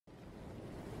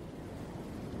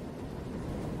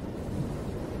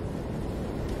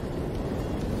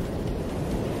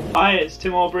Hi, it's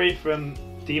Tim Aubrey from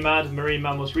DMAD, Marine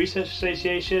Mammals Research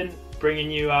Association, bringing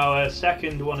you our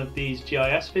second one of these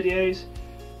GIS videos,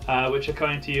 which are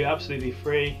coming to you absolutely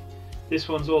free. This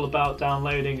one's all about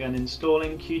downloading and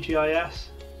installing QGIS,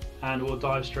 and we'll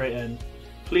dive straight in.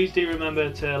 Please do remember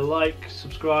to like,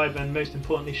 subscribe, and most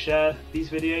importantly share these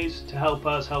videos to help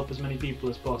us help as many people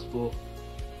as possible.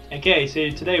 Okay, so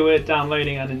today we're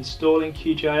downloading and installing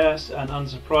QGIS, and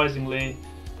unsurprisingly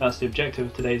that's the objective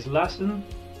of today's lesson.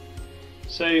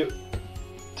 So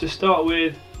to start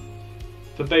with,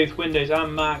 for both Windows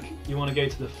and Mac, you want to go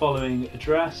to the following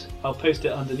address. I'll post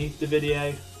it underneath the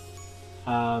video.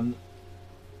 So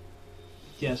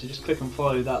just click and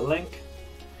follow that link.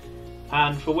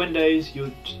 And for Windows,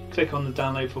 you'll click on the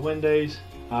download for Windows.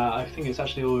 I think it's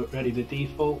actually already the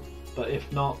default, but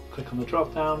if not, click on the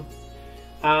drop down.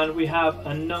 And we have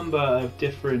a number of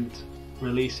different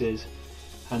releases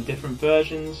and different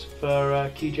versions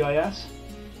for QGIS.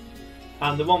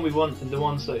 And the one we want are the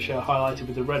ones that show highlighted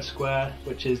with the red square,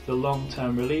 which is the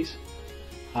long-term release.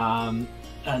 And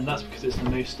that's because it's the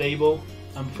most stable.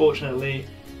 Unfortunately,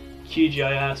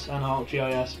 QGIS and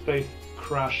ArcGIS both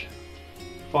crash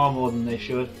far more than they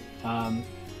should. And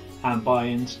by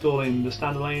installing the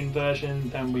standalone version,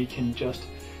 then we can just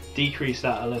decrease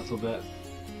that a little bit.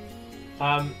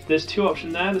 There's two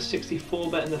options there, the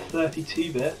 64-bit and the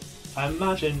 32-bit. I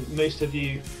imagine most of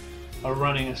you are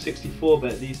running a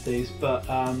 64-bit these days, but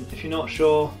if you're not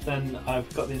sure, then I've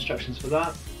got the instructions for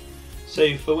that.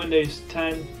 So for Windows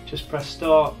 10, just press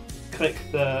Start, click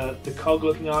the cog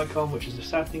looking icon, which is the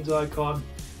settings icon,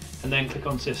 and then click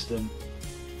on System.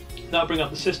 That'll bring up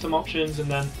the system options,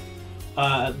 and then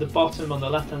at the bottom on the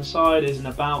left hand side is an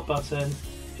About button.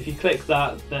 If you click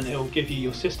that, then it will give you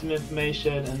your system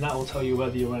information, and that will tell you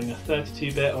whether you're running a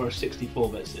 32-bit or a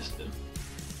 64-bit system.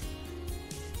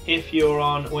 If you're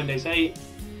on Windows 8,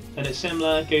 then it's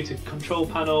similar. Go to Control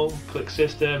Panel, click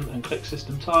System, and click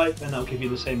System Type, and that'll give you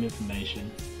the same information.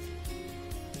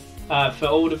 For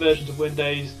older versions of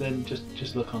Windows, then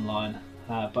just look online.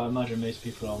 But I imagine most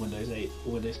people are on Windows 8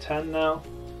 or Windows 10 now.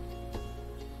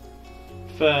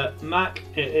 For Mac,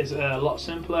 it is a lot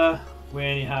simpler. We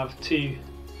only have two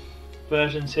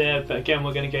versions here, but again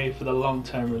we're going to go for the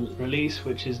long-term release,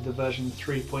 which is the version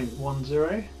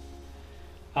 3.10.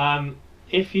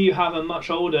 If you have a much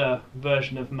older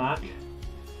version of Mac,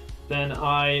 then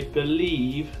I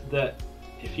believe that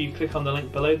if you click on the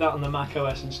link below that on the Mac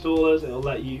OS installers, it'll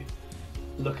let you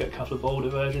look at a couple of older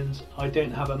versions. I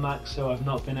don't have a Mac, so I've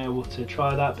not been able to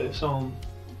try that, but if someone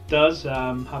does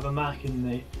have a Mac and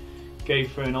they go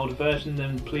for an older version,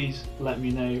 then please let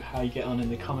me know how you get on in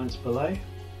the comments below.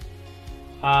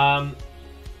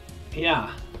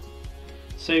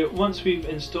 So once we've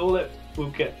installed it,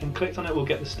 clicked on it, we'll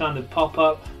get the standard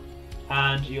pop-up,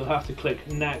 and you'll have to click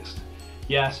Next,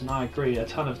 Yes, and I agree a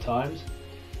ton of times.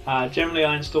 Generally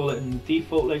I install it in the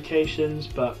default locations,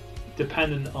 but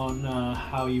dependent on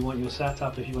how you want your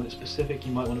setup, if you want it specific,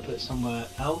 you might want to put it somewhere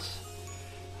else.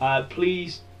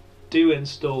 Please do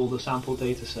install the sample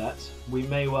data sets. We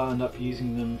may well end up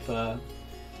using them for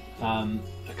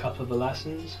a couple of the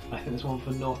lessons. I think there's one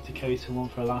for North Dakota, one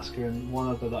for Alaska, and one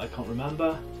other that I can't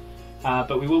remember.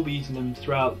 But we will be using them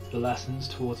throughout the lessons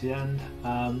towards the end.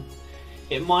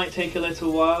 It might take a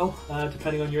little while,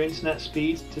 depending on your internet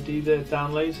speed, to do the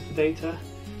downloads of the data.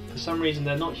 For some reason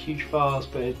they're not huge files,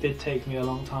 but it did take me a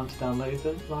long time to download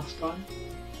them last time.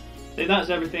 So that's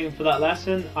everything for that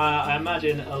lesson. I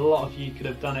imagine a lot of you could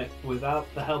have done it without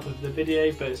the help of the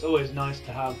video, but it's always nice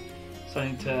to have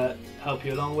something to help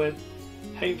you along with.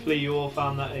 Hopefully you all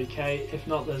found that okay. If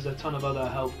not, there's a ton of other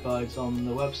help guides on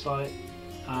the website,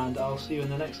 and I'll see you in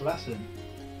the next lesson.